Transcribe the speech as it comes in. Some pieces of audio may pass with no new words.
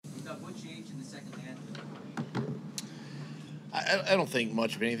I don't think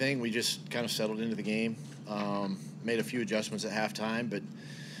much of anything. We just kind of settled into the game, made a few adjustments at halftime, but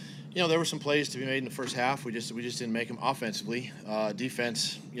there were some plays to be made in the first half. We just didn't make them offensively.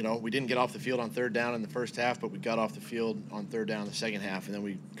 Defense, we didn't get off the field on third down in the first half, but we got off the field on third down in the second half, and then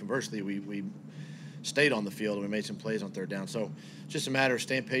we stayed on the field and we made some plays on third down. So it's just a matter of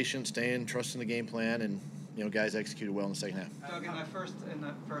staying patient, trusting the game plan, and guys executed well in the second half. Doug, in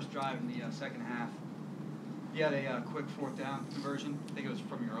the first drive in the second half, you had a quick fourth down conversion. I think it was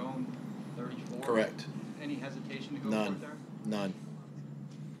from your own 34. Correct. Any hesitation to go None. for it there? None.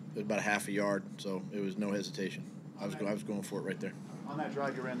 It was about a half a yard, so it was no hesitation. I was going for it right there. On that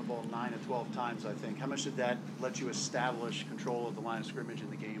drive, you ran the ball 9 of 12 times, I think. How much did that let you establish control of the line of scrimmage in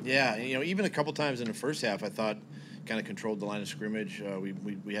the game? Yeah, even a couple times in the first half, I thought kind of controlled the line of scrimmage.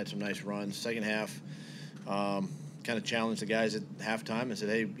 We had some nice runs. Second half, kind of challenged the guys at halftime and said,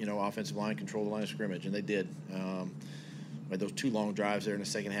 hey, offensive line, control the line of scrimmage, and they did. By those two long drives there in the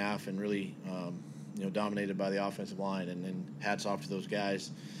second half, and really, dominated by the offensive line, and hats off to those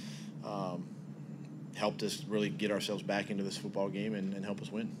guys. Helped us really get ourselves back into this football game and help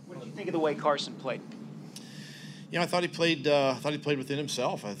us win. What did you think of the way Carson played? I thought he played. Within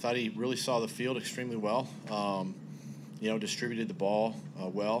himself. I thought he really saw the field extremely well. Distributed the ball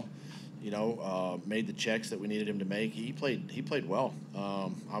well. Made the checks that we needed him to make. He played well.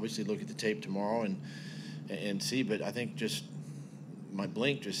 Obviously, look at the tape tomorrow and see. But I think just my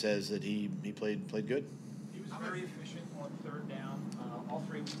blink just says that he played good. He was very efficient on third down. All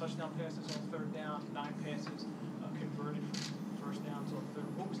 3 touchdown passes on third down, 9 passes converted from first down to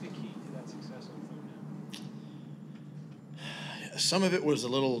third. What was the key to that success on third down? Some of it was a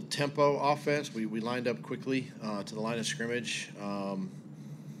little tempo offense. We lined up quickly to the line of scrimmage.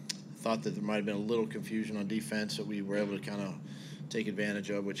 Thought that there might have been a little confusion on defense that we were able to kind of take advantage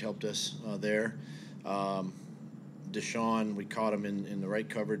of, which helped us there. Deshaun, we caught him in the right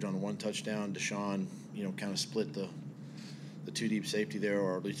coverage on one touchdown. Deshaun, kind of split the two deep safety there,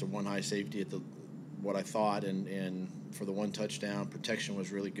 or at least a one high safety at what I thought, and for the one touchdown, protection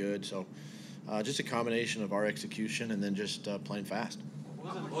was really good. So just a combination of our execution and then just playing fast.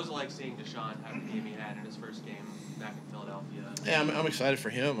 What was it like seeing Deshaun have the game he had in his first game back in Philadelphia? Yeah, I'm excited for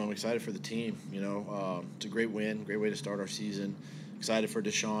him. I'm excited for the team. It's a great win, great way to start our season. Excited for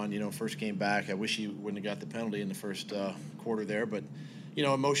Deshaun. First game back. I wish he wouldn't have got the penalty in the first quarter there, but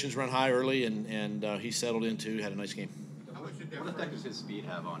emotions run high early, and he settled into, had a nice game. What effect does his speed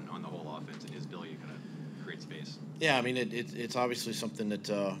have on the whole offense and his ability to kind of create space? Yeah, I mean it's obviously something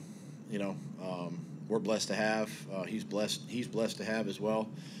that we're blessed to have. He's blessed to have as well.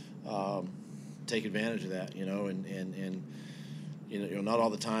 Take advantage of that, and not all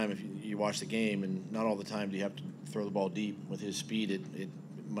the time. If you watch the game, and not all the time do you have to throw the ball deep. With his speed, it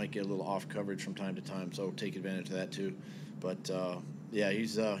might get a little off coverage from time to time. So take advantage of that too. But yeah,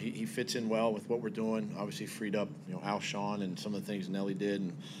 he fits in well with what we're doing. Obviously freed up Alshon and some of the things Nelly did,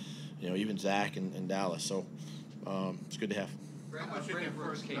 and even Zach and Dallas. So it's good to have. Brandon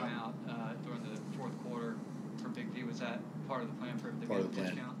Brooks came out during the fourth quarter for Big D. Was that part of the plan for him to Part get of a the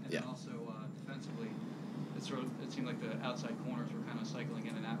pitch plan, count? And yeah. then also defensively, it seemed like the outside corners were kind of cycling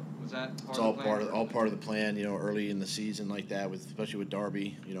in and out. Was that part It's of all the plan? all part of the plan. Early in the season like that, especially with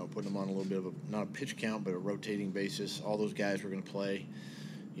Darby, putting them on a little bit of not a pitch count, but a rotating basis. All those guys were going to play.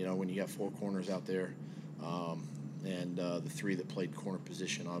 When you got 4 corners out there, and the 3 that played corner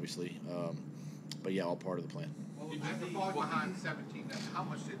position, obviously. But yeah, all part of the plan. After falling behind 17, how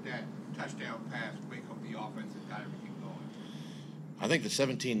much did that touchdown pass wake up the offense and got everything going? I think the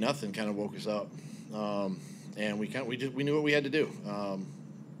 17-0 kind of woke us up, and we knew what we had to do.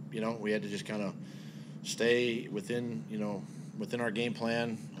 We had to just kind of stay within our game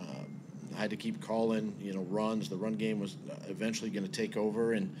plan. I had to keep calling runs. The run game was eventually going to take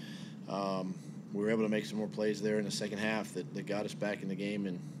over, and we were able to make some more plays there in the second half that got us back in the game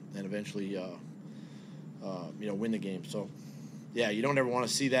and eventually win the game. So yeah, you don't ever want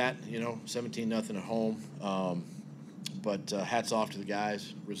to see that 17-0 at home. But hats off to the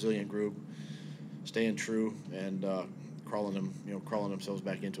guys, resilient group, staying true and crawling themselves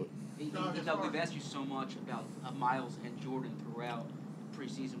back into it. Doug, we've asked you so much about Miles and Jordan throughout the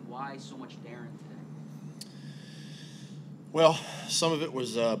preseason. Why so much Darren today? Well, some of it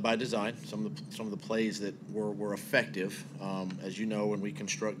was by design. Some of the plays that were effective. As you know, when we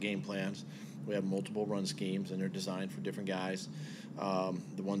construct game plans, we have multiple run schemes, and they're designed for different guys.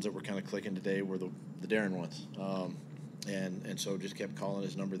 The ones that were kind of clicking today were the Darren ones. And so just kept calling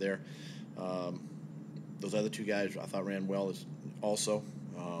his number there. Those other 2 guys I thought ran well also.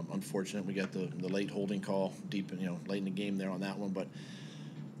 Unfortunate we got the late holding call deep late in the game there on that one. But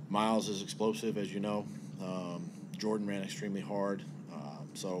Miles is explosive, as you know. Jordan ran extremely hard.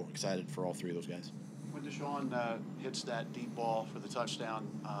 So excited for all three of those guys. When Deshaun hits that deep ball for the touchdown,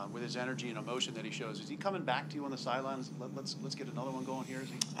 with his energy and emotion that he shows, is he coming back to you on the sidelines? Let's get another one going here. Is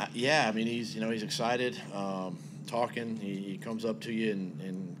he? Yeah, I mean he's excited, talking. He comes up to you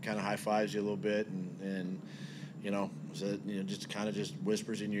and kind of high fives you a little bit and just kind of just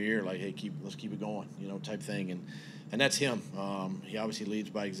whispers in your ear like, hey, let's keep it going, type thing. And that's him. He obviously leads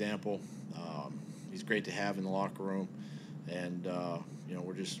by example. He's great to have in the locker room, and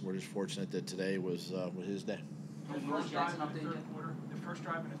we're just fortunate that today was his day. The first drive in the third quarter,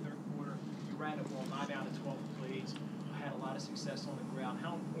 you ran the ball 9 out of 12 plays, had a lot of success on the ground.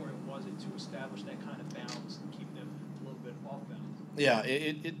 How important was it to establish that kind of balance and keep them a little bit off balance? Yeah,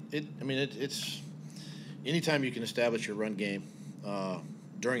 it's anytime you can establish your run game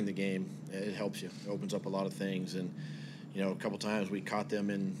during the game, it helps you. It opens up a lot of things, and a couple times we caught them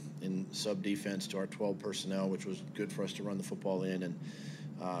in sub defense to our 12 personnel, which was good for us to run the football in, and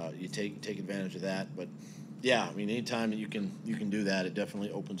you take advantage of that. But yeah, I mean, anytime that you can do that, it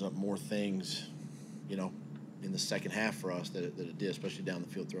definitely opens up more things, in the second half for us that it did, especially down the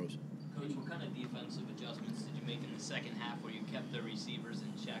field throws. Coach, what kind of defensive adjustments did you make in the second half where you kept the receivers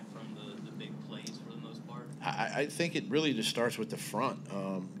in check from the big plays for the most part? I think it really just starts with the front,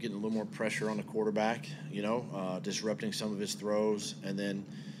 getting a little more pressure on the quarterback, disrupting some of his throws, and then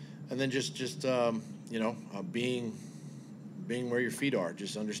just being where your feet are,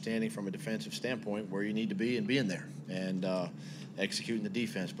 just understanding from a defensive standpoint where you need to be and being there, and executing the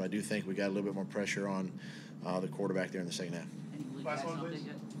defense. But I do think we got a little bit more pressure on the quarterback there in the second half. Any league Last guys one, update please.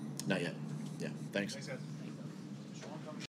 yet? Not yet. Yeah. Thanks. Thanks, guys.